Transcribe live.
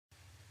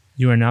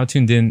You are now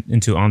tuned in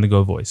into On the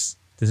Go Voice.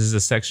 This is a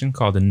section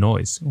called The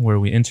Noise, where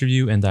we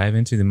interview and dive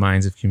into the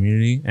minds of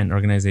community and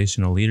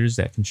organizational leaders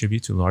that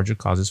contribute to larger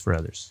causes for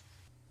others.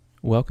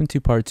 Welcome to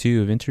part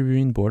 2 of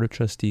interviewing Board of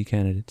Trustee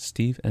candidates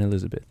Steve and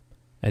Elizabeth.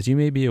 As you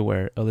may be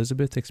aware,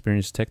 Elizabeth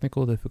experienced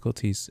technical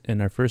difficulties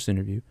in our first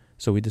interview,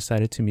 so we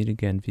decided to meet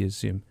again via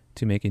Zoom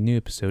to make a new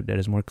episode that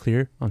is more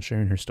clear on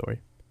sharing her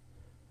story.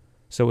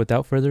 So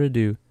without further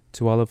ado,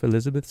 to all of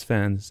Elizabeth's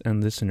fans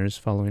and listeners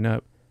following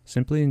up,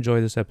 simply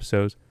enjoy this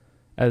episode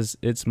as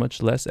it's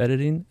much less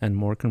editing and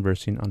more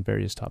conversing on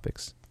various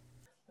topics.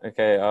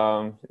 Okay,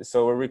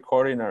 so we're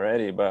recording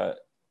already, but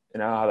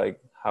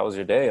how was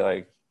your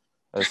day?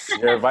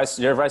 You're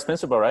vice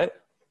principal, right?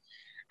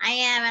 I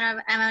am,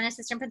 and I'm an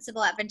assistant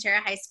principal at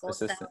Ventura High School.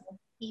 Assistant. So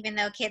even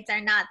though kids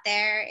are not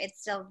there, it's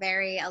still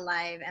very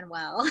alive and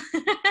well.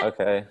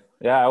 Okay,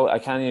 yeah, I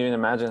can't even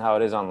imagine how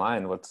it is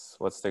online. What's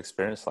the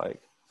experience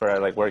like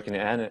for working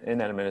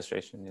in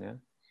administration? You know?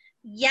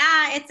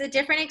 Yeah, it's a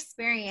different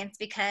experience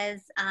because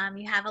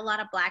you have a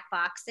lot of black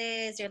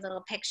boxes, your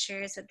little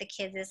pictures with the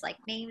kids'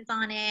 names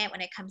on it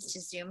when it comes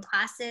to Zoom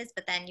classes.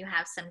 But then you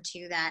have some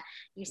too that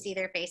you see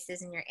their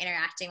faces and you're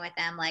interacting with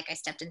them. Like I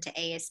stepped into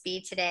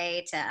ASB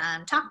today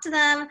to talk to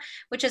them,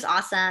 which is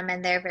awesome.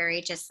 And they're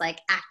very just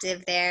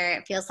active there.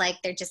 It feels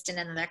like they're just in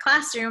another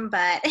classroom,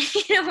 but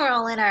we're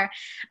all in our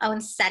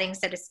own setting,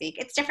 so to speak.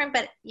 It's different,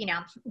 but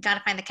got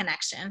to find the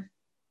connection.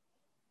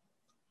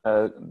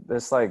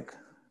 It's like.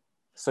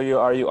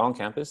 So are you on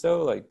campus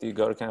though? Like, do you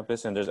go to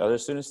campus and there's other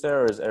students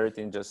there, or is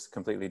everything just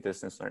completely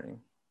distance learning?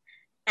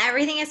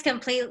 Everything is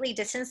completely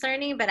distance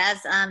learning, but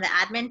as the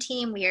admin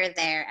team, we are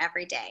there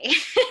every day.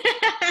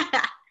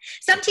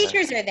 Some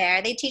teachers are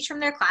there. They teach from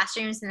their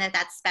classrooms, and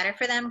that's better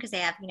for them because they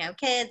have,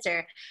 kids,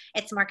 or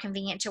it's more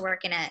convenient to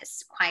work in a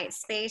quiet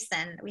space.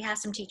 And we have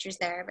some teachers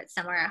there, but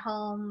some are at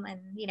home,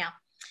 and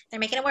they're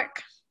making it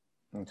work.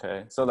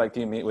 Okay, so do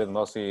you meet with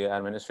mostly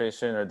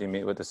administration, or do you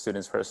meet with the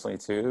students personally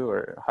too,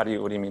 or what do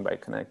you mean by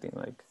connecting?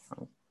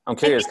 I'm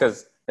curious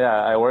because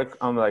I work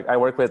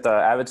with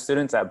avid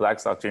students at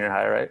Blackstock Junior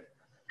High, right?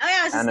 Oh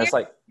yeah, and it's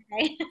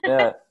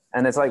yeah,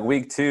 and it's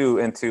week 2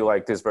 into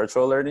this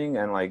virtual learning,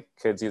 and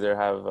kids either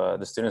have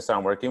the students that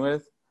I'm working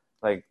with,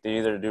 they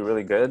either do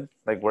really good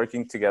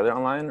working together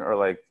online,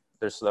 or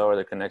they're slow or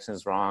their connection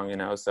is wrong,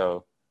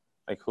 so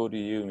who do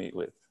you meet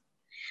with?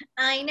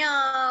 I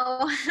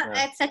know.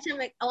 Yeah. It's such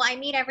I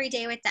meet every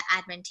day with the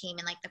admin team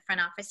and the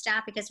front office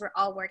staff because we're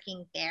all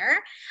working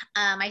there.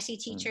 I see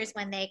teachers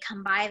when they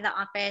come by the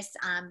office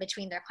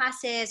between their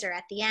classes or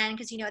at the end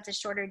because it's a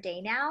shorter day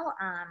now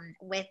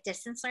with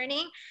distance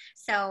learning.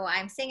 So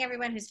I'm seeing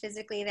everyone who's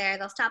physically there.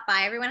 They'll stop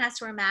by. Everyone has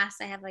to wear masks.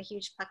 I have a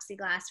huge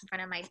plexiglass in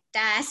front of my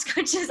desk,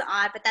 which is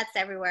odd, but that's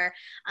everywhere.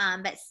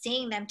 But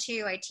seeing them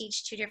too, I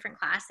teach 2 different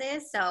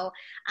classes. So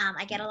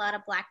I get a lot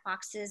of black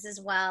boxes as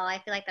well. I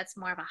feel like that's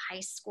more of a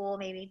high school,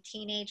 maybe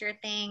teenager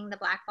thing, the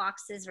black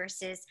boxes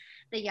versus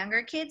the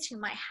younger kids who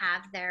might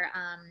have their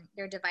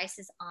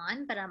devices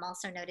on. But I'm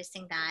also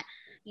noticing that,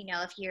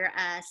 if you're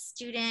a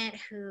student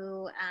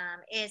who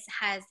is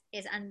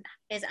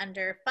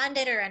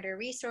underfunded or under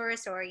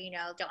resourced, or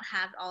don't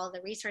have all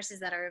the resources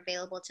that are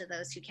available to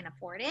those who can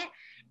afford it,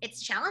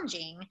 it's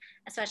challenging,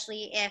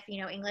 especially if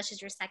English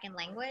is your second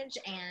language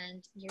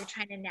and you're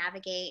trying to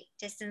navigate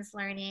distance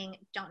learning,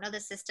 don't know the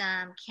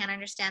system, can't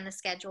understand the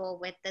schedule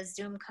with the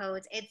Zoom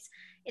codes.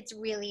 It's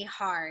really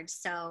hard.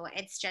 So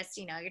it's just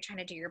you're trying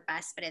to do your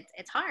best, but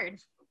it's hard.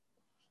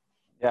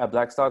 Yeah,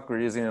 Blackstock, we're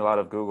using a lot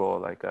of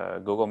Google,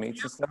 Google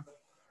Meets and stuff.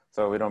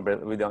 So we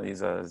don't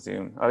use a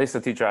Zoom. At least the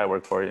teacher I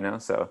work for,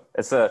 So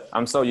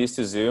I'm so used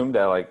to Zoom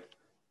that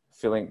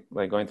feeling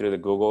going through the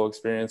Google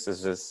experience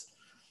is just,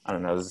 I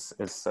don't know,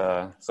 it's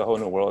a whole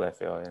new world. I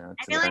feel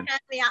I feel like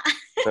that's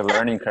it's a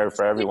learning curve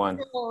for everyone.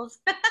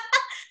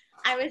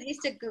 I was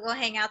used to Google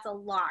Hangouts a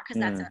lot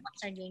because that's at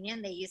Western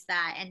Union. They use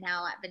that, and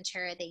now at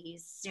Ventura they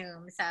use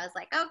Zoom. So I was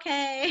like,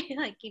 okay,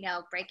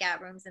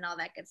 breakout rooms and all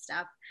that good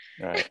stuff.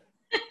 Right.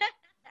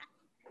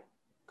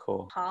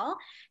 Cool. Paul,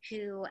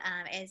 who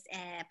is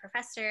a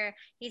professor.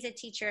 He's a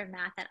teacher of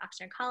math at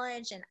Oxnard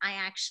College, and I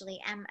actually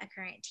am a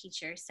current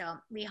teacher. So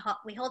we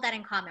hold that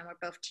in common. We're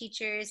both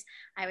teachers.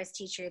 I was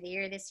Teacher of the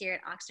Year this year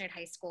at Oxnard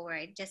High School, where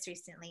I just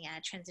recently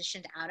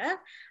transitioned out of.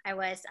 I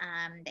was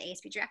the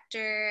ASB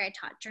director. I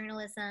taught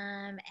journalism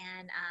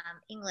and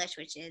English,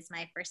 which is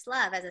my first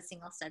love as a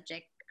single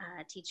subject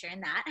teacher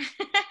in that.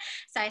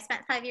 So I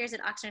spent 5 years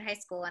at Oxnard High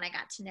School, and I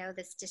got to know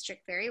this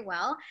district very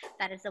well.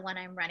 That is the one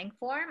I'm running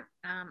for.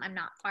 I'm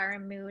not far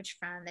removed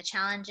from the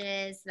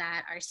challenges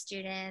that our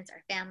students,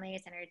 our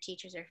families, and our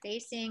teachers are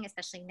facing,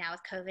 especially now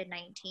with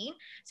COVID-19.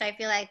 So I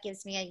feel like it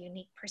gives me a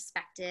unique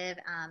perspective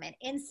and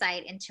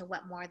insight into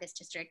what more this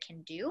district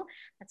can do.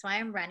 That's why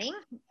I'm running.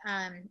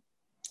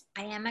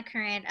 I am a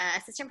current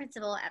assistant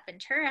principal at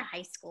Ventura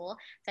High School.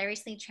 So I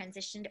recently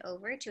transitioned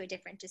over to a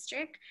different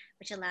district,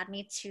 which allowed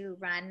me to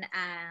run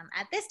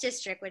at this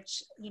district,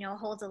 which,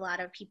 holds a lot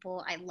of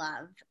people I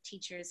love,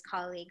 teachers,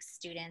 colleagues,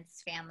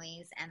 students,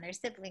 families, and their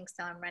siblings.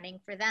 So I'm running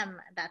for them.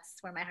 That's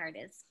where my heart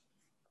is.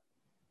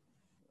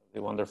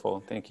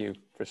 Wonderful. Thank you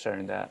for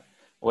sharing that.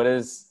 What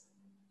is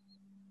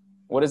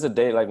what is a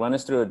day like? Run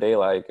us through a day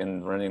like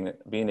in running,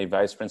 being a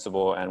vice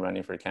principal and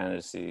running for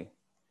candidacy.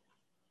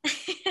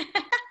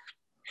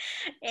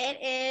 It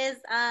is,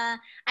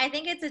 I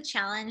think it's a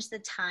challenge, the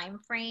time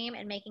frame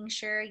and making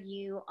sure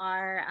you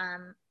are,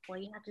 well,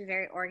 you have to be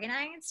very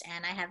organized,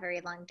 and I have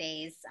very long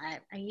days.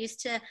 I'm used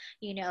to,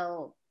 you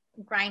know,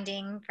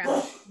 grinding from,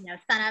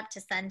 sun up to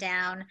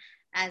sundown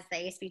as the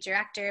ASB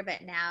director,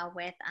 but now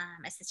with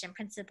assistant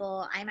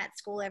principal, I'm at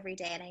school every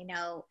day. And I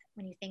know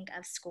when you think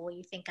of school,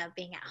 you think of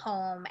being at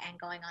home and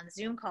going on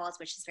Zoom calls,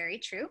 which is very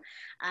true.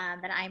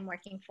 But I'm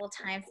working full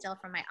time still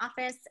from my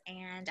office,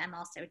 and I'm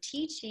also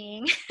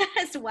teaching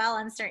as well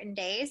on certain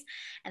days.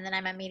 And then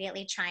I'm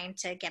immediately trying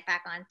to get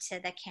back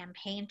onto the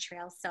campaign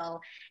trail.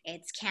 So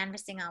it's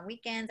canvassing on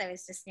weekends. I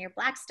was just near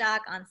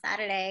Blackstock on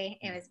Saturday.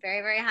 It was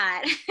very, very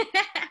hot.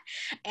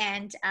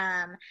 And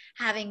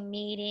having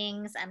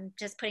meetings. I'm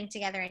just putting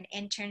together an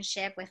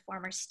internship with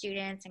former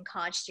students and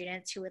college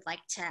students who would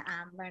like to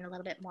learn a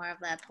little bit more of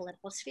the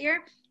political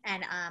sphere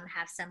and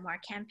have some more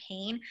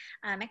campaign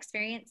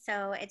experience.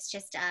 So it's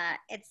just,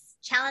 it's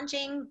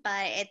challenging,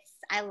 but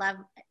I love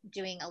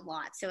doing a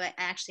lot. So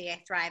I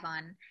thrive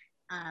on,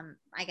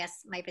 I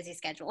guess, my busy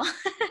schedule.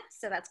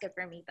 So that's good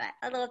for me, but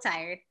a little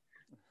tired.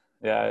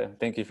 Yeah,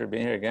 thank you for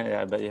being here again.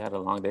 Yeah, I bet you had a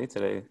long day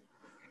today.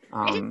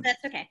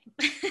 That's okay.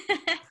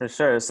 For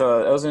sure.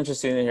 So it was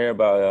interesting to hear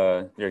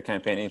about your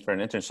campaigning for an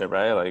internship,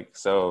 right? Like,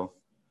 so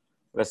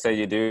let's say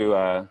you do,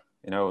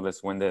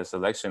 let's win this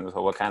election.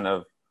 So what kind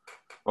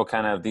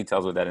of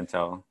details would that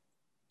entail?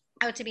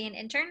 Oh, to be an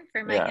intern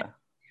for my Yeah.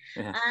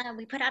 Yeah.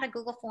 We put out a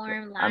Google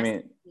form last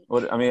week.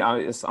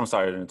 I'm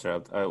sorry to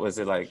interrupt. Was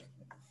it like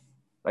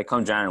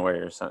come January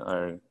or so,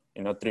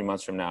 or 3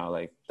 months from now,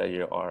 like that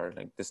you are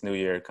like this new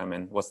year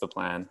coming? What's the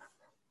plan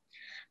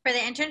for the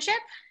internship?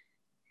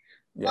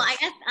 Yes. Well, I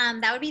guess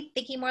that would be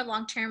thinking more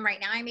long-term. Right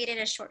now, I made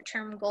it a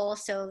short-term goal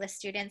so the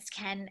students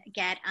can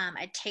get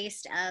a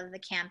taste of the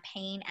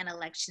campaign and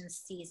election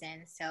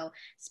season. So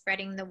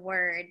spreading the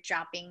word,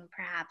 dropping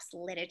perhaps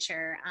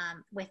literature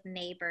with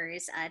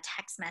neighbors,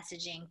 text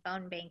messaging,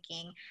 phone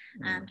banking,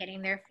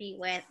 getting their feet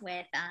wet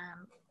with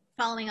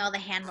following all the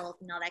handles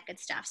and all that good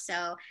stuff.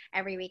 So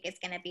every week is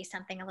going to be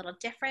something a little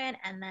different.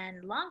 And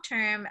then long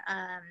term,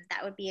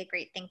 that would be a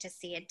great thing to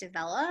see it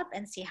develop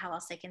and see how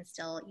else I can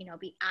still,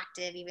 be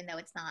active, even though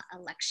it's not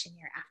election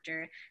year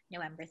after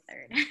November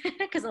 3rd,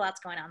 because a lot's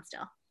going on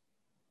still.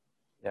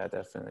 Yeah,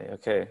 definitely.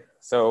 Okay.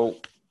 So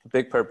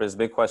big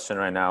question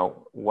right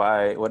now.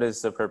 What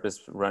is the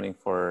purpose running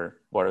for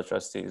Board of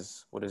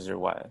Trustees? What is your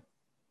why?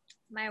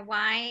 My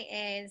why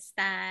is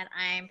that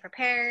I'm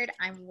prepared,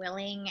 I'm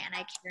willing, and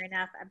I care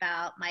enough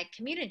about my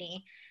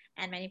community.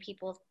 And many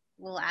people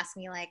will ask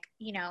me, like,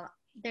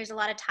 there's a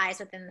lot of ties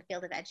within the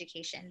field of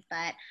education,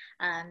 but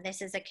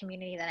this is a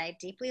community that I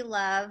deeply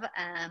love.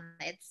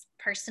 It's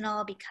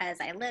personal because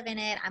I live in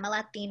it. I'm a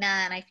Latina,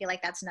 and I feel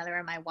like that's another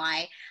of my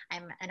why.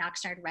 I'm an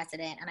Oxnard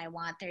resident, and I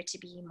want there to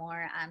be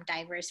more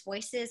diverse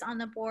voices on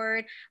the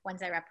board,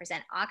 ones that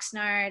represent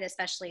Oxnard,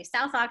 especially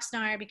South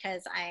Oxnard,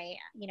 because I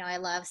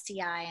love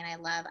CI and I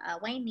love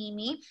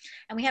Wainimi,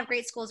 and we have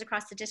great schools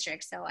across the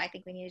district. So I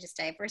think we need to just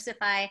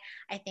diversify.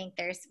 I think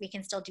we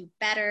can still do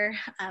better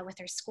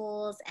with our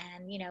schools,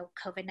 and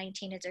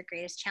COVID-19 is our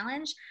greatest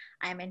challenge.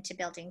 I'm into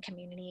building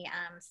community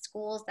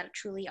schools that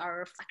truly are a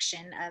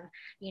reflection of,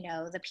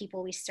 the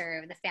people we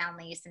serve, the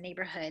families, the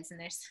neighborhoods, and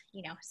there's,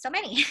 so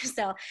many.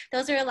 So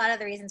those are a lot of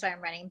the reasons why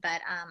I'm running, but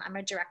I'm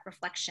a direct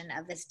reflection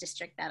of this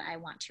district that I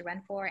want to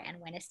run for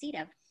and win a seat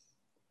of.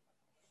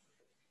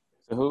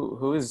 So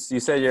who is,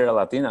 you said you're a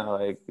Latina,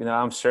 like,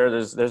 I'm sure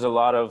there's a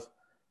lot of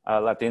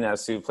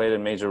Latinas who played a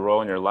major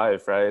role in your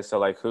life, right? So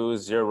like,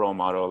 who's your role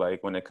model,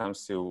 like when it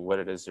comes to what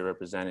it is you're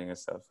representing and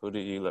stuff? Who do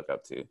you look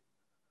up to?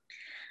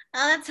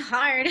 Oh, that's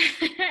hard.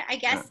 I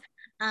guess,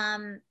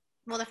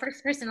 well, the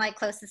first person like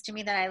closest to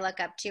me that I look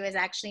up to is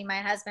actually my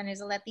husband,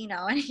 who's a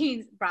Latino, and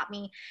he's brought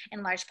me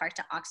in large part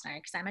to Oxnard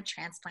because I'm a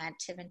transplant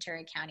to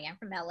Ventura County. I'm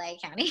from LA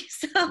County.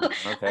 So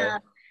okay.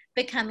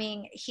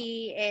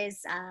 He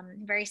is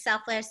very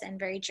selfless and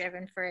very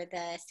driven for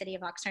the city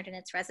of Oxnard and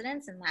its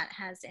residents, and that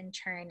has in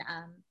turn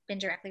been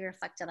directly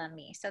reflected on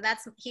me. So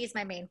he's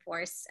my main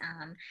force,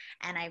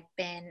 and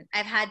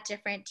I've had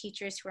different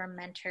teachers who are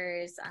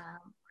mentors.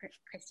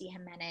 Christy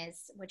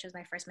Jimenez, which was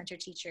my first mentor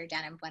teacher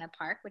down in Buena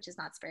Park, which is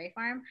Knott's Berry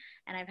Farm,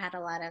 and I've had a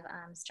lot of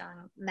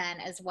strong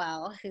men as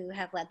well who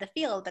have led the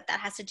field. But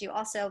that has to do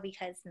also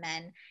because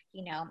men,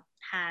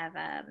 have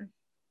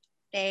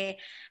they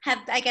have,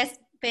 I guess,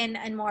 been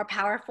in more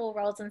powerful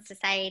roles in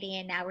society,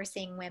 and now we're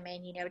seeing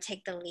women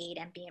take the lead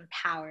and be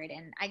empowered,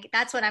 and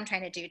that's what I'm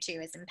trying to do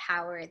too, is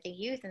empower the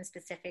youth, and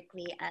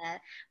specifically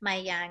my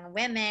young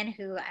women,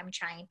 who I'm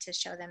trying to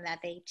show them that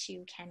they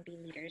too can be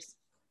leaders.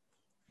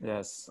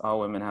 Yes,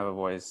 all women have a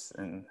voice,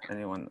 and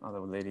all the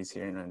ladies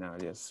hearing right now,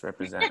 yes,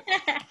 represent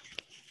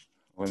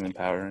women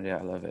power. Yeah,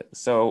 I love it.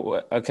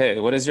 So okay,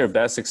 what is your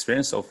best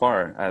experience so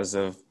far as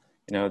of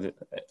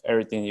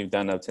everything you've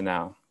done up to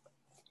now?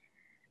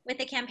 With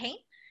the campaign?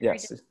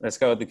 Yes, let's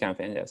go with the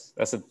campaign. Yes,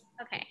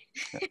 okay.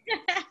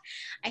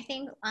 I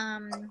think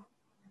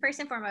first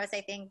and foremost,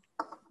 I think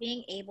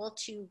being able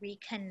to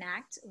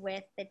reconnect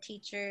with the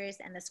teachers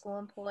and the school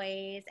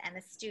employees and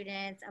the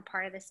students a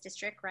part of this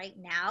district right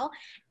now,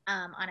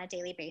 on a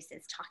daily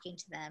basis, talking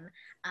to them,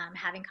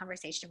 having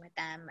conversation with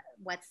them,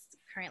 what's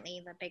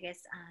currently the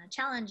biggest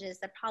challenges,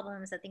 the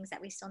problems, the things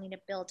that we still need to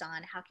build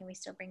on, how can we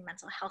still bring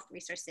mental health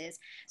resources.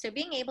 So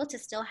being able to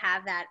still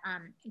have that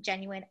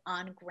genuine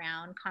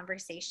on-ground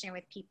conversation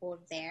with people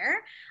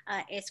there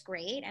is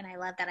great. And I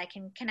love that I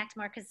can connect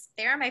more because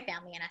they're my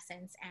family in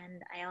essence.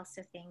 And I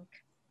also think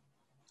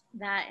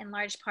that in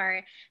large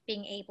part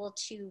being able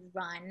to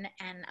run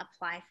and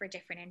apply for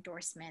different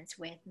endorsements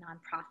with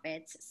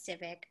nonprofits,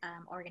 civic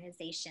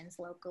organizations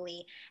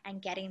locally,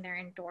 and getting their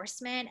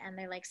endorsement and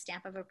their like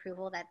stamp of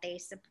approval that they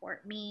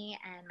support me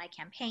and my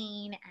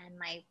campaign and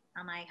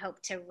my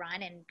hope to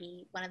run and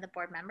be one of the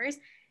board members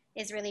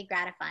is really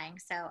gratifying.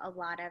 So a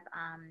lot of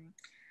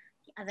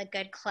the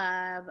Good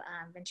Club,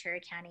 Ventura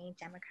County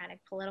Democratic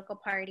Political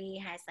Party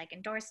has like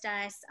endorsed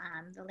us,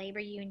 the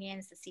labor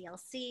unions, the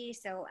CLC.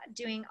 So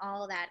doing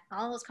all that,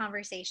 all those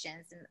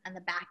conversations and on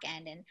the back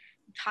end and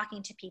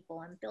talking to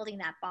people and building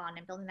that bond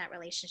and building that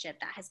relationship,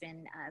 that has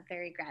been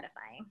very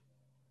gratifying.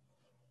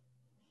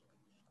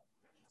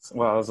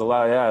 Well, it's a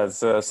lot. Yeah, it's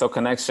so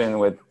connection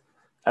with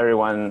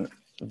everyone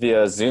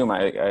via Zoom,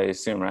 I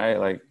assume, right?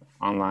 Like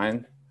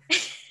online.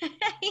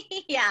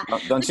 Yeah.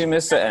 Don't you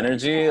miss the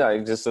energy,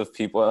 like just of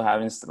people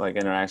having like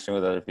interaction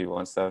with other people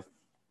and stuff?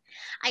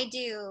 I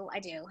do.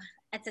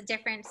 It's a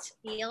different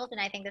field.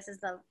 And I think this is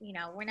I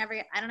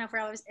don't know if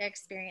we'll always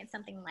experience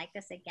something like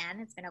this again.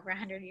 It's been over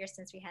 100 years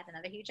since we had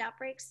another huge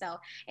outbreak. So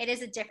it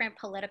is a different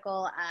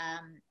political,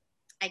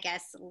 I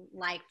guess,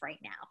 life right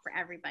now for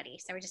everybody.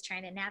 So we're just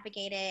trying to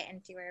navigate it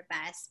and do our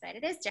best, but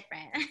it is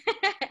different.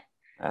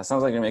 It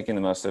sounds like you're making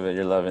the most of it.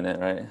 You're loving it,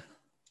 right?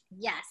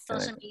 Yes,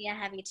 social media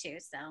heavy too,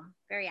 so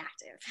very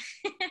active.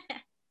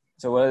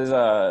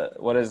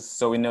 So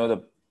so we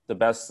know the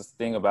best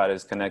thing about it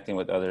is connecting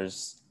with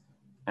others,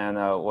 and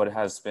what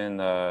has been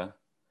the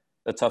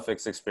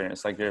toughest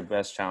experience, like your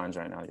best challenge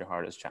right now, your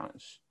hardest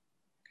challenge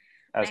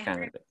as My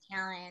candidate?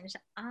 Challenge,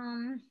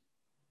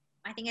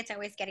 I think it's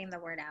always getting the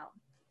word out.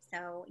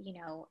 So,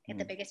 if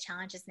the biggest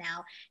challenge is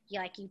now,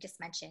 like you just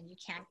mentioned, you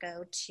can't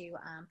go to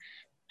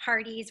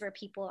parties where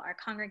people are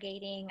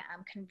congregating,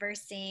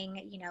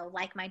 conversing,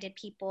 like-minded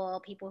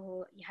people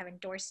who have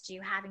endorsed you,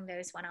 having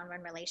those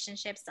one-on-one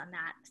relationships on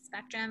that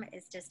spectrum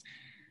is just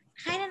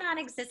kind of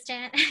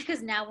non-existent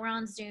because now we're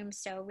on Zoom.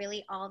 So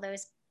really all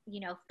those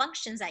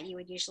functions that you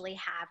would usually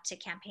have to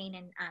campaign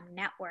and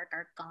network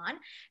are gone,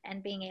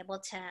 and being able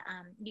to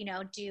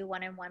do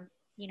one-on-one,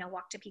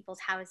 walk to people's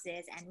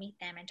houses and meet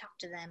them and talk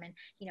to them and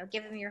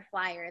give them your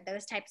flyer,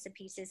 those types of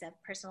pieces of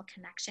personal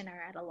connection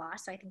are at a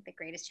loss. So I think the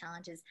greatest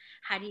challenge is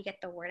how do you get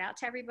the word out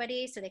to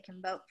everybody so they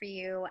can vote for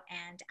you,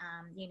 and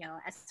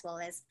as well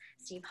as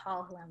Steve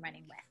Hall, who I'm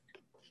running with.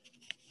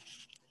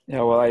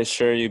 Yeah, well, I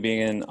assure you,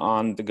 being an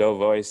On the Go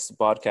Voice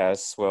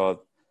podcast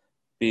will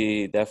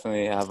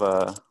definitely have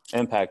a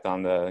impact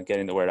on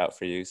getting the word out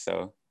for you.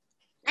 So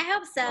I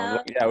hope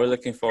so. Yeah, we're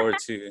looking forward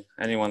to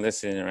anyone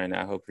listening right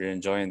now. I hope you're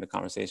enjoying the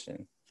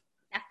conversation.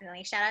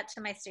 Definitely. Shout out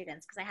to my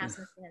students, because I have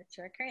some students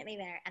who are currently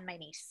there, and my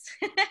niece.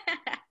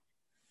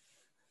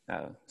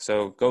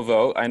 So go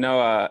vote. I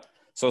know.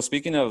 So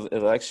speaking of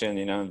election,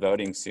 and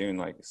voting soon,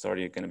 like it's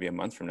already going to be a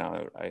month from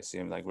now, I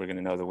assume, like we're going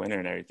to know the winner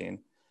and everything.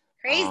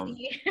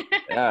 Crazy.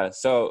 Yeah.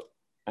 So,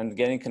 and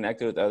getting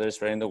connected with others,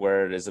 spreading the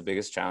word is the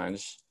biggest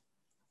challenge.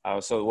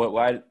 So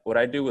what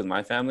I do with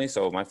my family,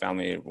 so my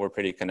family, we're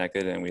pretty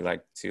connected, and we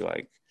like to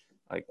like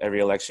every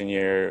election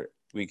year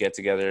we get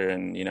together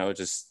and,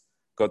 just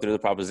go through the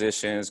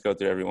propositions, go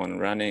through everyone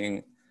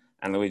running,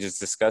 and then we just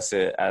discuss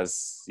it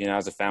as,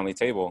 as a family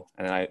table.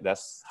 And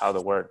that's how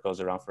the word goes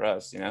around for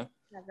us, Love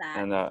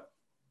that.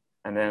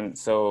 And then,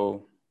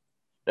 so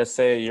let's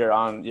say you're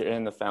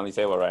in the family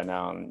table right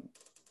now, and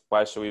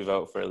why should we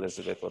vote for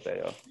Elizabeth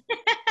Boteo?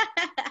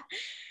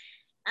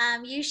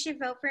 You should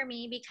vote for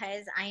me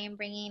because I am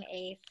bringing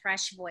a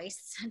fresh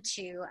voice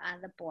to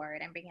the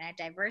board. I'm bringing a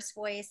diverse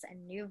voice, a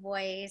new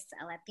voice,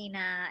 a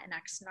Latina, an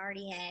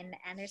Oxnardian,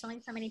 and there's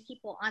only so many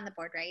people on the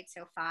board, right?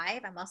 So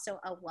 5. I'm also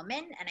a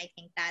woman, and I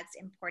think that's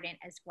important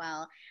as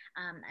well.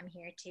 I'm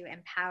here to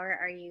empower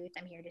our youth.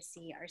 I'm here to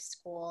see our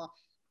school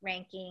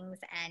rankings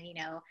and,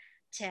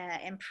 to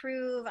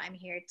improve. I'm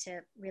here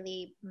to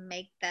really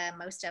make the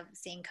most of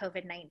seeing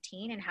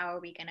COVID-19 and how are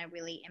we going to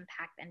really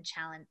impact and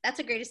challenge. That's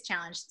the greatest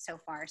challenge so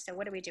far. So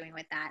what are we doing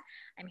with that?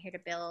 I'm here to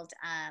build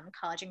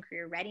college and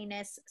career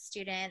readiness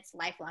students,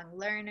 lifelong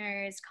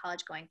learners,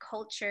 college going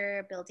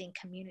culture, building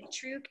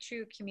true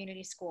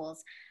community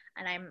schools.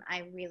 And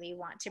I really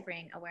want to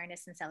bring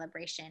awareness and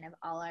celebration of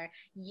all our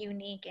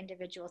unique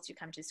individuals who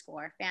come to school,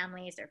 our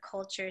families, their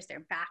cultures,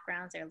 their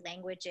backgrounds, their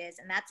languages.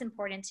 And that's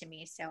important to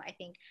me. So I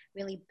think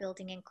really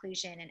building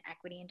inclusion and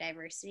equity and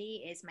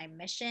diversity is my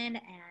mission.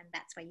 And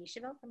that's why you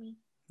should vote for me.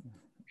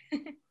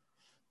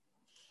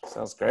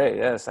 Sounds great.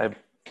 Yes,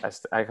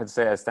 I could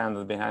say I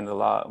stand behind the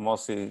law,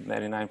 mostly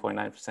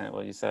 99.9%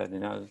 what you said,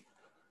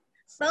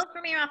 Vote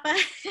for me, Rafa.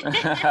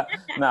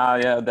 No,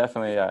 yeah,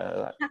 definitely.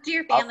 Yeah. Talk to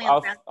your family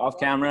Off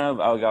camera,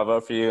 I'll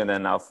vote for you, and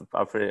then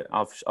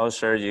I'll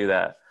assure you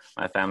that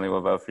my family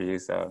will vote for you.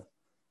 So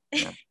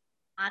yeah.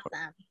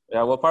 Awesome.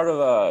 Yeah, what part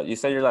of you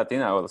said you're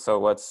Latina, so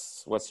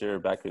what's your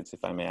background,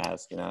 if I may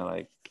ask,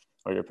 like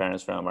where your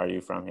parents from? Are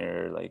you from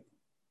here? Like,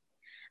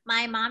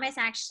 My mom is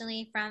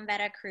actually from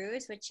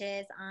Veracruz, which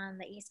is on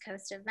the east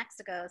coast of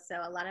Mexico.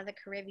 So a lot of the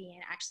Caribbean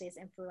actually is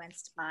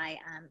influenced by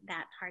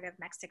that part of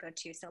Mexico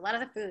too. So a lot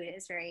of the food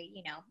is very,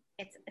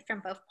 it's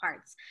from both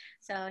parts.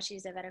 So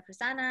she's a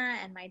Veracruzana,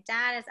 and my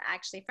dad is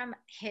actually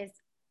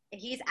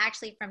he's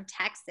actually from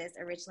Texas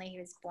originally. He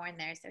was born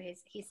there, so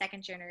he's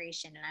second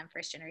generation, and I'm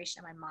first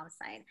generation on my mom's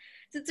side.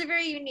 So it's a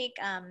very unique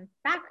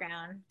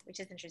background, which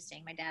is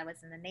interesting. My dad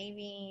was in the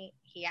Navy.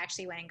 He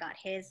actually went and got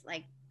his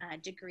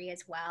degree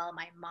as well.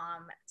 My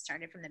mom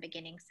started from the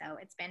beginning, so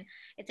it's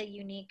a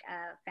unique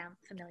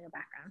familial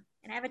background.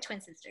 And I have a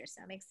twin sister,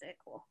 so it makes it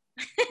cool.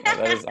 oh,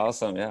 that is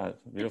awesome. Yeah,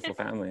 beautiful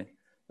family.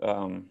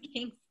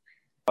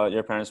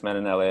 Your parents met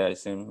in LA, I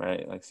assume,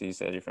 right? Like, so you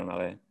said you're from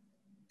LA.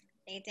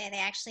 They did. They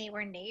actually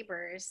were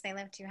neighbors. They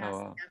lived 2 houses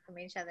down from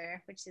each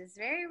other, which is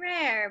very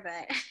rare,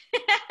 but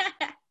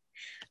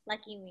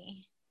lucky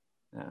me.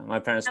 Yeah, my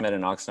parents met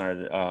in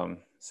Oxnard.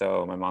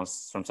 So my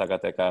mom's from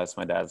Zacatecas,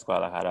 my dad's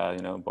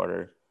Guadalajara,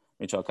 border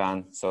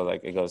Michoacan. So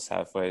like it goes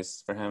halfway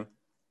for him.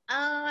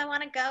 Oh, I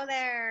want to go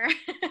there.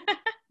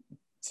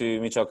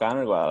 To Michoacan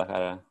or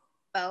Guadalajara?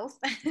 Both.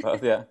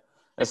 Both, yeah.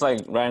 It's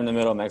like right in the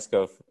middle of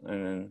Mexico.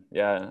 And then,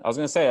 yeah, I was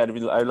going to say, I'd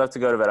love to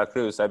go to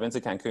Veracruz. I've been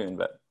to Cancun,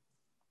 but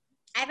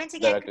I've been to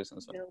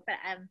Cancun too, but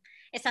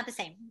it's not the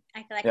same.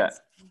 I feel like yeah.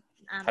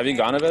 Have you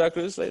gone to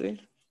Veracruz lately?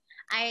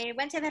 I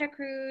went to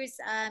Veracruz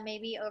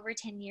maybe over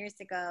 10 years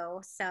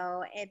ago.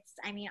 So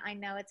I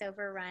know it's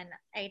overrun.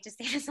 I hate to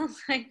say this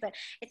online, but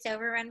it's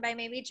overrun by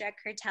maybe drug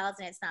cartels,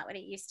 and it's not what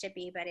it used to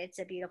be, but it's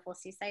a beautiful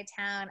seaside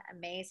town,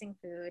 amazing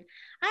food.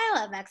 I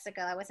love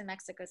Mexico. I was in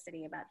Mexico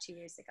City about 2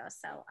 years ago.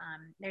 So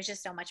there's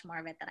just so much more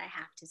of it that I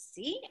have to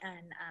see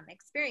and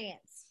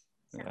experience.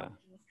 So yeah.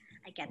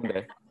 I get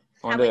that.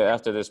 One day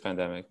after this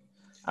pandemic.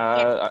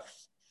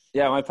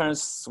 Yeah, my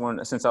parents,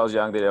 since I was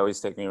young, they'd always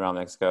take me around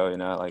Mexico,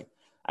 like,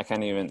 I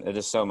can't even, it's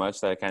just so much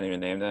that I can't even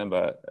name them,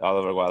 but all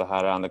over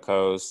Guadalajara on the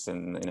coast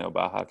and,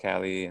 Baja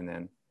Cali and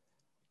then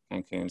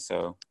Cancun.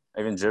 So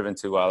I've even driven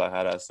to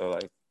Guadalajara. So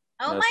like,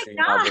 oh my seeing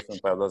all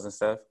different pueblos and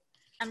stuff.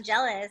 I'm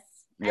jealous.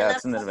 Yeah,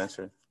 it's an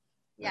adventure.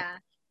 Yeah,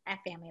 I have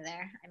family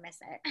there. I miss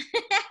it.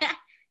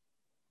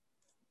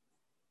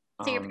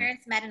 So your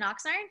parents met in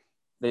Oxnard?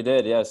 They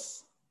did,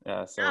 yes.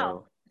 Yeah,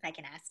 so. If I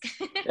can ask.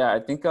 Yeah, I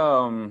think,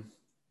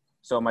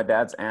 so my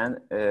dad's aunt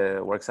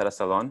works at a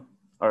salon,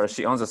 or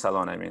she owns a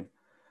salon, I mean.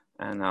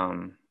 And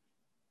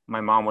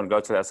my mom would go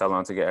to that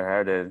salon to get her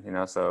hair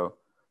did, so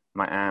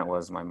my aunt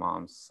was my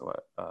mom's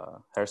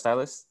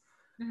hairstylist.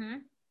 Mm-hmm.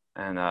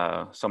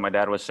 And so my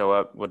dad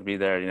would be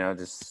there,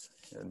 just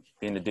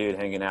being the dude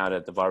hanging out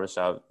at the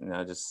barbershop,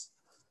 just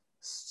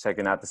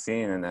checking out the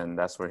scene. And then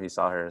that's where he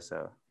saw her.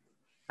 So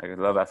I could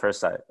love at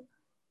first sight.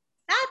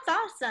 That's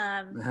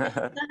awesome. Does she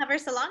still have her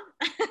salon?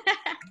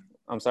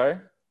 I'm sorry?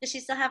 Does she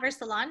still have her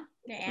salon,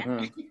 your aunt?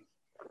 Mm-hmm.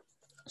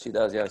 She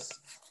does, yes.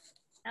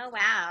 Oh,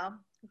 wow.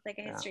 It's like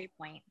a history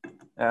point.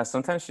 Yeah,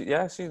 sometimes she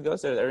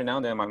goes there every now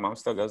and then. My mom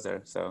still goes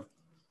there, so.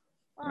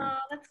 Oh,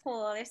 that's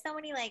cool. There's so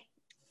many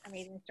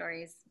amazing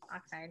stories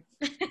outside.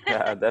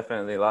 Yeah,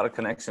 definitely a lot of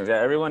connections. Yeah,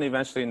 everyone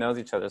eventually knows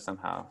each other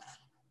somehow.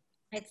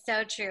 It's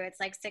so true. It's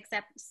like six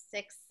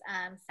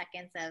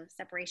seconds of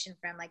separation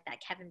from like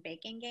that Kevin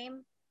Bacon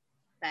game,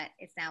 but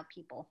it's now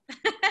people.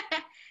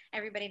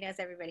 Everybody knows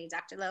everybody.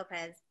 Dr.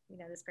 Lopez,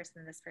 this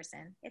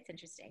person. It's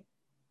interesting.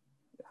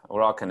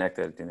 We're all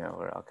connected,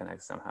 we're all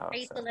connected somehow. Are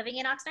you still living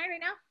in Oxnard right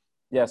now?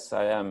 Yes,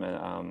 I am.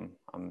 And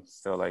I'm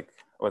still like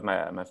with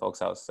my folks'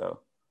 house.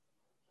 So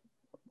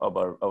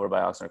over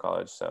by Oxnard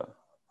College. So.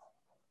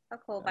 Oh,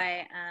 cool.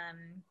 Yeah. By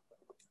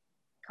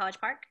College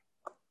Park?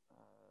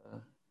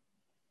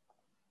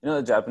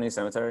 The Japanese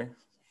cemetery?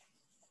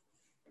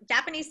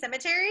 Japanese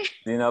cemetery?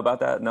 Do you know about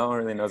that? No one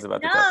really knows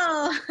about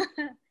No.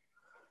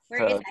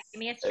 Where is that? Give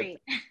me a street.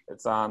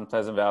 It's on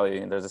Pleasant Valley,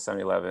 and there's a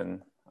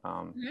 7-Eleven,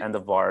 end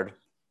of Bard.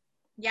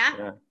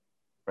 Yeah.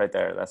 Right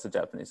there. That's the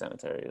Japanese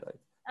cemetery. Like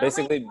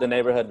basically the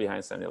neighborhood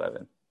behind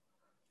 7-Eleven.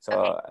 So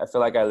okay. I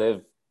feel like I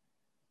live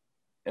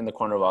in the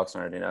corner of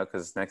Oxnard,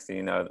 because next thing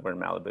you know, we're in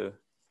Malibu.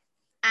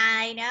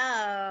 I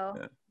know.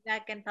 Yeah.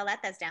 Got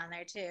Gonzaletas down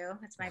there too.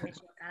 That's my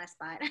Michoacana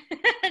spot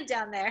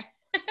down there.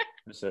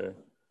 For sure.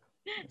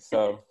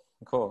 So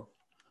cool.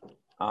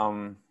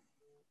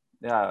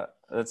 Yeah,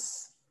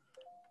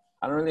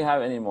 I don't really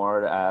have any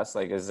more to ask.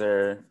 Like, is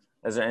there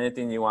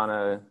anything you want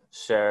to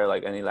share?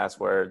 Like, any last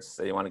words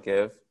that you want to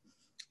give?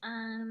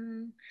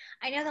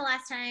 I know the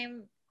last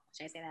time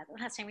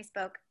we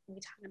spoke, we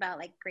talked about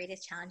like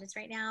greatest challenges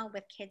right now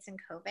with kids and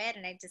COVID.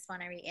 And I just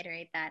want to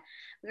reiterate that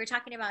we were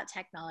talking about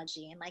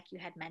technology, and like you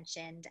had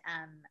mentioned,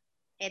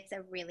 it's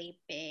a really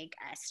big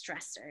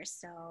stressor.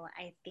 So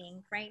I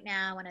think right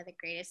now, one of the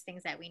greatest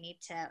things that we need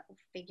to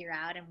figure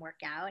out and work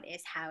out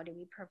is how do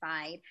we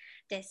provide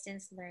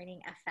distance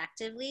learning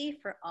effectively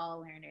for all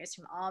learners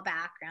from all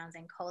backgrounds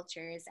and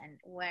cultures and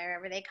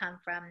wherever they come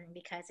from,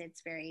 because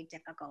it's very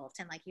difficult.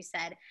 And like you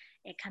said,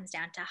 it comes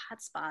down to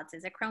hotspots.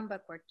 Is a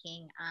Chromebook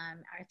working?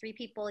 Are three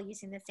people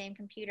using the same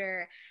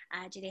computer?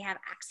 Do they have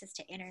access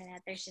to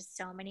internet? There's just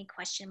so many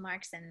question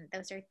marks, and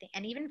those are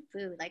and even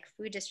food, like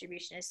food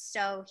distribution is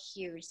so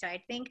huge. So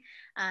I think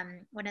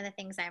one of the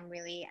things I'm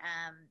really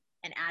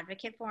an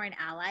advocate for and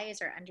ally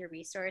is our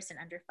under-resourced and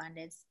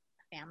underfunded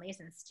families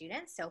and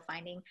students. So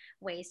finding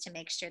ways to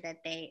make sure that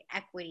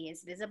equity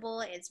is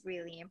visible is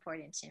really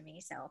important to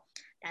me. So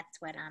that's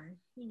what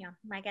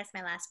I guess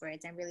my last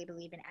words. I really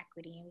believe in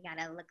equity, and we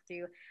got to look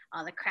through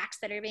all the cracks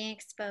that are being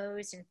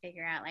exposed and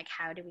figure out like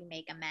how do we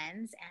make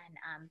amends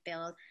and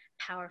build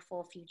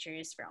powerful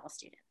futures for all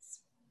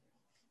students.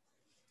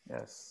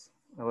 Yes.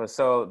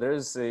 So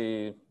there's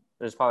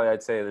probably,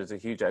 I'd say there's a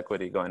huge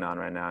equity going on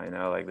right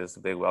now, like there's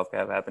a big wealth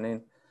gap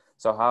happening.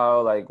 So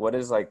how, like, what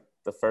is like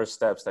the first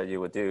steps that you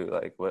would do?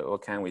 Like,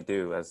 what can we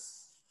do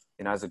as,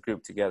 as a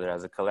group together,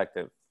 as a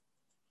collective?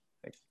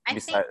 Like,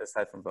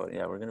 aside from voting.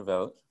 Yeah, we're going to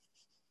vote.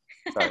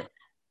 Sorry.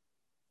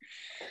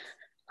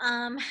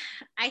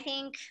 I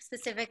think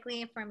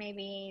specifically for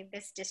maybe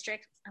this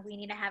district, we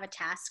need to have a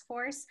task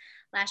force.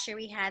 Last year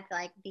we had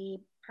like the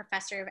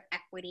professor of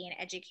equity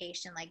and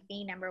education, like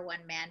the number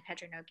one man,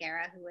 Pedro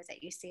Noguera, who was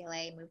at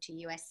UCLA, moved to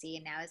USC,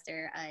 and now is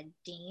their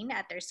dean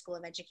at their school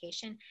of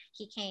education.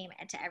 He came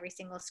into every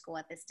single school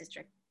at this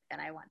district that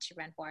I want to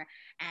run for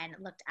and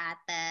looked at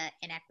the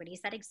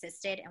inequities that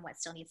existed and what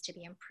still needs to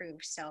be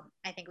improved. So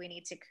I think we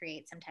need to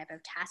create some type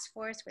of task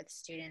force with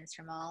students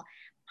from all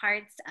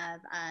parts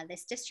of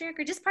this district,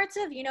 or just parts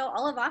of,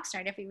 all of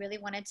Oxnard. If we really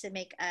wanted to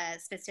make a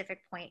specific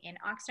point in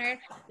Oxnard,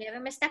 we have a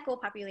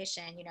Mixteco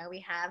population,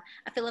 we have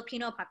a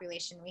Filipino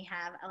population, we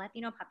have a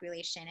Latino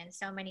population, and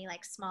so many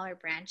like smaller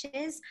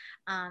branches.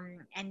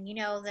 And,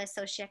 the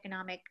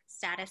socioeconomic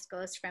status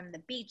goes from the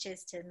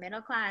beaches to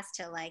middle class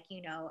to like,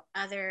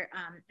 other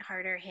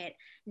harder hit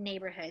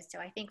neighborhoods. So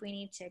I think we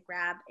need to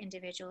grab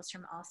individuals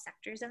from all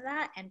sectors of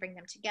that and bring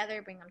them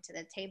together, bring them to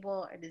the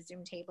table or the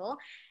Zoom table,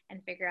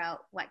 and figure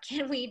out what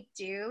can we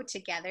do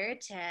together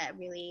to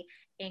really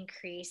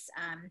increase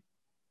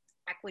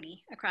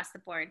equity across the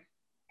board.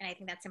 And I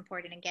think that's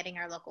important in getting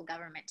our local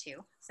government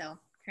too. So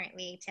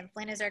currently Tim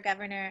Flynn is our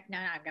governor. No,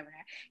 not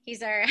governor.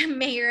 He's our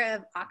mayor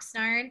of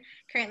Oxnard,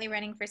 currently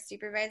running for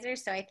supervisor.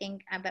 So I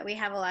think, but we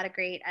have a lot of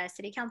great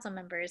city council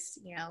members,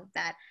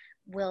 that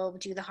will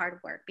do the hard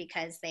work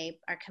because they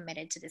are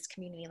committed to this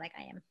community like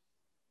I am.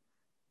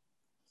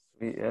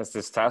 Yes,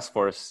 this task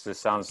force, this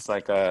sounds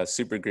like a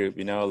super group,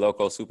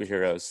 local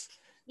superheroes.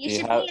 You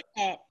should be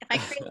in it. If I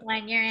create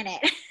one, you're in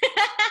it.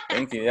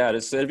 Thank you. Yeah,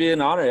 it'd be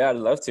an honor. Yeah, I'd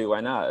love to.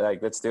 Why not?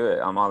 Like, let's do it.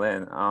 I'm all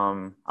in.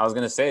 I was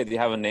gonna say, do you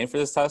have a name for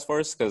this task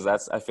force? Because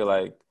I feel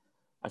like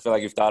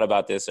you've thought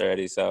about this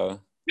already.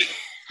 So.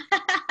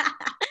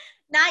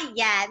 Not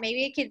yet.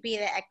 Maybe it could be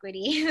the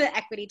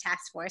equity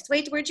task force.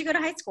 Wait, where'd you go to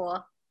high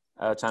school?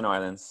 Channel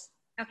Islands.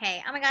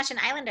 Okay. Oh my gosh, an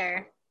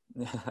Islander.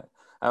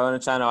 I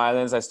went to Channel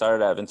Islands. I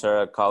started at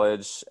Ventura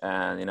College,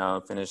 and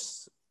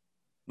finished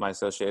my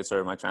associates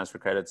or my transfer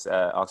credits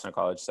at Oxnard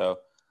College. So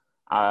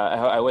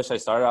I wish I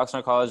started at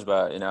Oxnard College,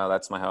 but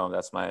that's my home.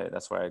 That's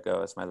where I go.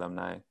 That's my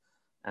alumni.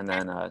 And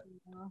then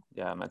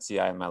I'm at CI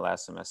in my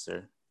last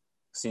semester.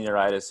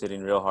 Senioritis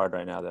hitting real hard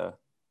right now, though.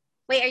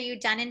 Wait, are you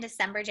done in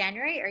December,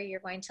 January, or you're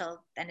going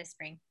till the end of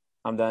spring?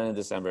 I'm done in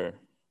December.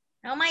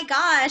 Oh my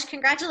gosh!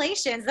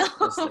 Congratulations.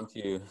 Yes, thank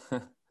you.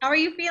 How are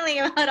you feeling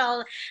about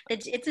all?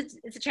 It's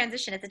a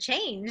transition. It's a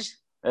change.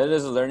 It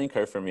is a learning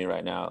curve for me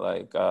right now.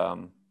 Like,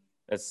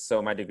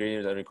 my degree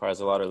that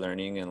requires a lot of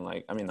learning and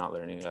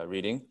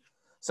reading.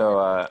 So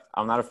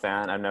I'm not a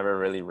fan. I've never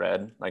really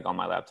read like on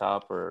my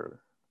laptop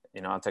or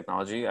on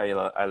technology. I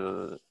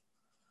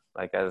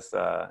like as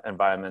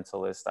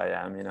environmentalist I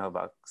am,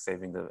 about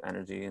saving the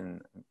energy and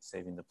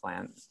saving the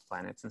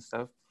planets and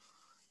stuff.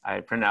 I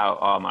print out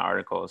all my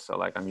articles. So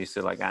like I'm used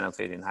to like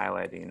annotating,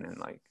 highlighting, and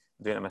like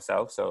doing it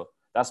myself. So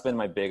that's been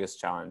my biggest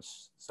challenge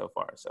so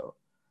far. So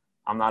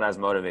I'm not as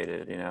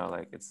motivated,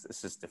 like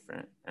it's just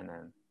different. And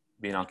then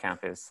being on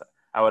campus,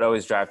 I would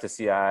always drive to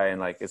CI, and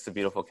like it's a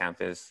beautiful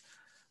campus.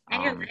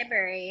 And your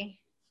library.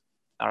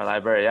 Our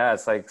library, yeah.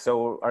 It's like,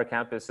 so our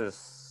campus is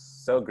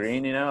so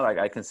green, like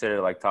I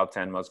consider like top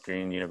 10 most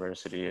green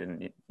university in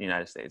the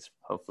United States,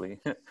 hopefully.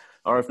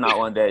 Or if not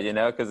one day,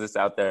 because it's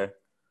out there.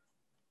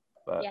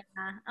 But. Yeah.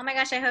 Oh my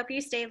gosh, I hope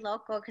you stay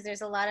local because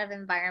there's a lot of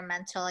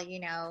environmental,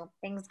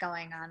 things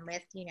going on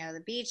with,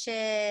 the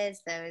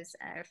beaches, those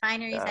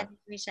refineries that need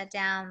to be shut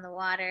down, the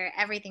water,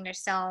 everything. There's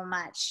so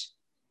much.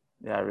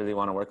 Yeah, I really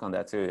want to work on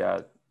that too. Yeah.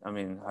 I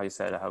mean, how you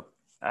said, I hope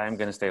I am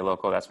going to stay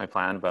local. That's my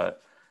plan.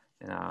 But,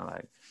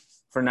 like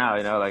for now,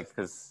 like,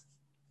 because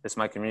it's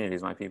my community,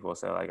 it's my people.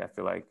 So like, I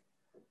feel like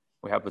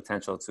we have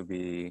potential to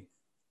be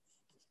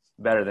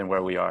better than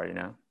where we are,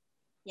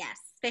 Yes.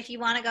 But if you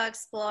want to go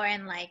explore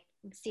and like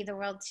see the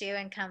world too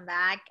and come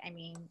back, I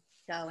mean,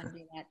 go and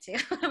do that too.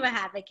 I'm an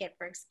advocate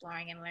for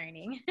exploring and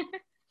learning.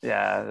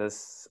 Yeah,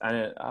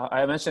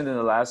 I mentioned in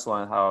the last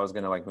one how I was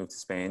gonna like move to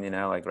Spain,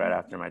 like right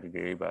after my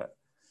degree, but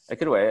I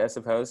could wait, I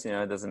suppose.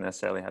 It doesn't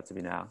necessarily have to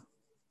be now.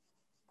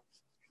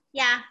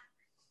 Yeah,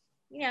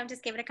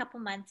 just give it a couple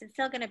months. It's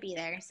still gonna be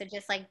there. So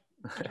just like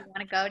if you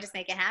want to go, just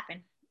make it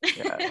happen.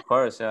 Yeah, of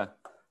course. Yeah,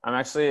 I'm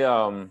actually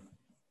I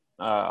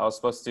was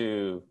supposed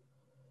to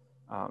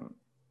I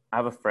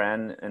have a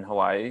friend in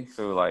Hawaii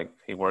who like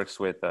he works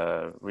with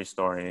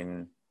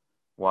restoring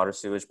water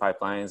sewage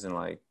pipelines and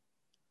like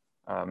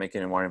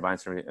making it more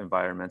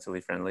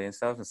environmentally friendly and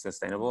stuff and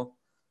sustainable.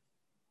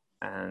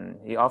 And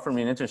he offered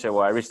me an internship.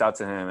 Well, I reached out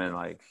to him and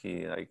like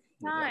he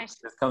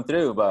just come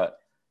through, but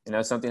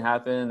something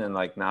happened and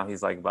like now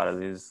he's like about to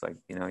lose like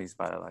he's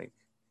about to like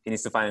he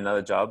needs to find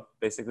another job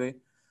basically.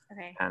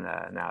 Okay. And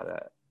now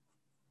that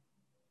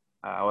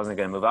I wasn't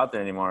gonna move out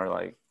there anymore,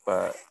 like,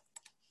 but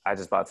I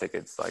just bought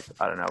tickets. Like,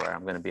 I don't know where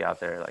I'm gonna be out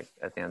there like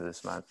at the end of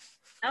this month.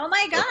 Oh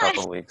my gosh! A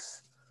couple of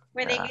weeks.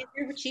 Were they good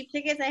for cheap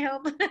tickets? I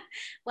hope.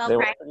 Well, they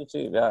were pretty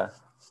cheap. Yeah,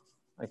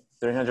 like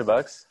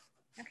 $300.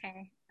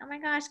 Okay. Oh my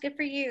gosh, good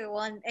for you.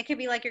 Well, it could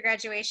be like your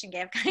graduation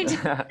gift, kind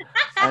of.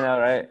 I know,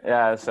 right?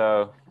 Yeah.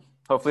 So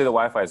hopefully the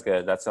Wi-Fi is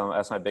good. That's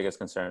my biggest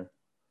concern.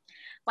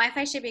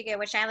 Wi-Fi should be good.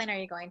 Which island are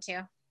you going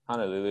to?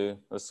 Honolulu.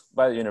 It's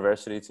by the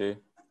university too.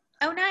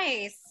 Oh,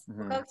 nice. Mm-hmm.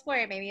 We'll go explore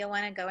it. Maybe you'll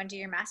want to go and do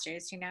your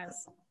master's. Who knows?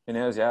 Who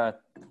knows? Yeah.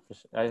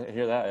 I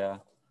hear that. Yeah.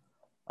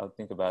 I'll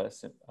think about it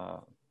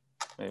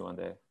maybe one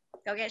day.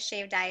 Go get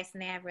shaved ice,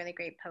 and they have really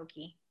great poke.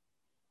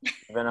 You've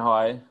been to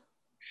Hawaii?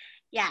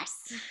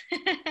 Yes.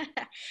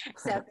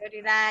 So go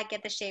do that.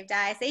 Get the shaved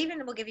ice. They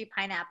even will give you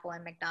pineapple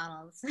in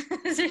McDonald's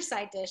as their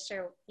side dish,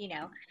 or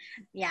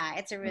yeah,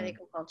 it's a really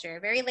cool culture.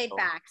 Very laid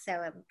back,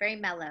 so very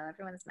mellow.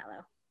 Everyone's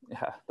mellow.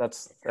 Yeah,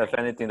 that's if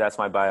anything, that's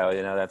my bio.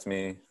 That's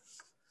me.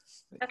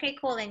 Okay,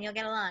 cool. Then you'll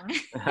get along.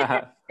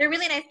 They're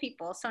really nice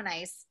people. So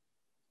nice.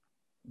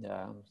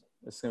 Yeah,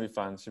 it's gonna be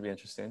fun. Should be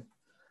interesting.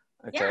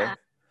 Okay.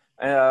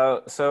 Yeah.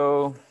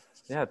 So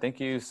yeah, thank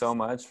you so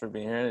much for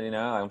being here.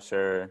 I'm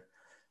sure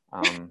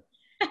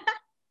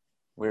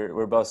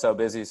we're both so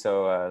busy,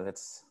 so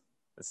it's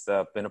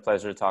been a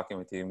pleasure talking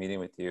with you, meeting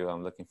with you.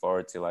 I'm looking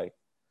forward to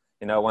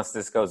once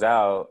this goes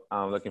out,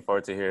 I'm looking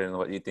forward to hearing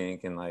what you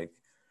think and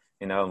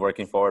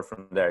working forward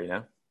from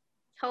there.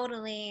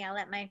 Totally. I'll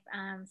let my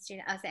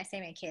students, I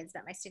say my kids,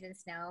 but my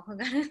students know who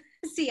go to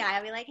CI.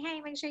 I'll be like, hey,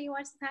 make sure you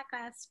watch the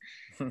podcast.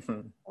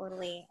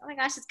 Totally. Oh my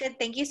gosh, it's good.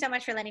 Thank you so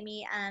much for letting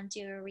me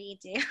do a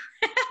redo.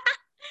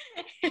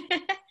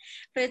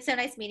 But it's so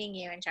nice meeting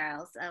you and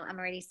Charles. I'm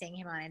already seeing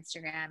him on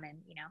Instagram, and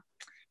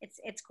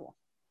it's cool.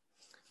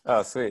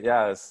 Oh, sweet.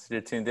 Yeah,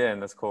 you're tuned in.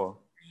 That's cool.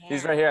 Yeah.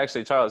 He's right here,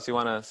 actually. Charles, you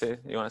wanna say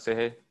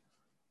hey?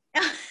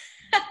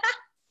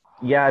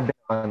 Yeah,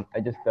 I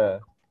just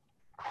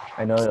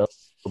I know it'll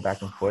go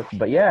back and forth,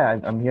 but yeah,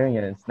 I'm hearing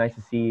it. It's nice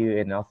to see you,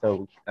 and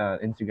also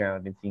Instagram.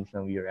 I've been seeing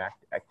some of your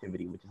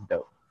activity, which is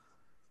dope.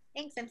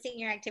 Thanks. I'm seeing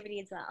your activity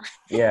as well.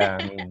 Yeah,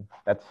 I mean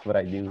that's what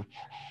I do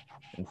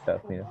and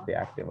stuff. Stay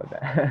active with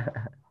that.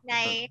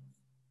 Nice.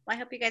 Well, I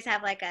hope you guys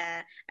have like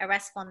a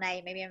restful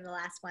night. Maybe I'm the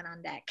last one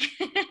on deck.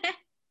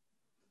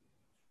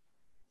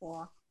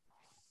 Cool.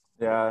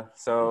 Yeah.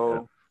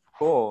 So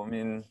cool. I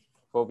mean,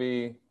 we'll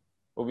be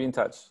in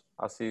touch.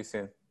 I'll see you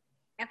soon.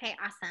 Okay,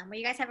 awesome. Well,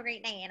 you guys have a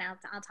great night, and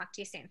I'll talk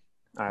to you soon.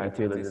 All right.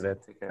 You too,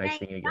 Elizabeth. Nice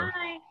seeing you again.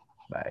 Bye.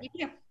 Bye. You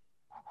too.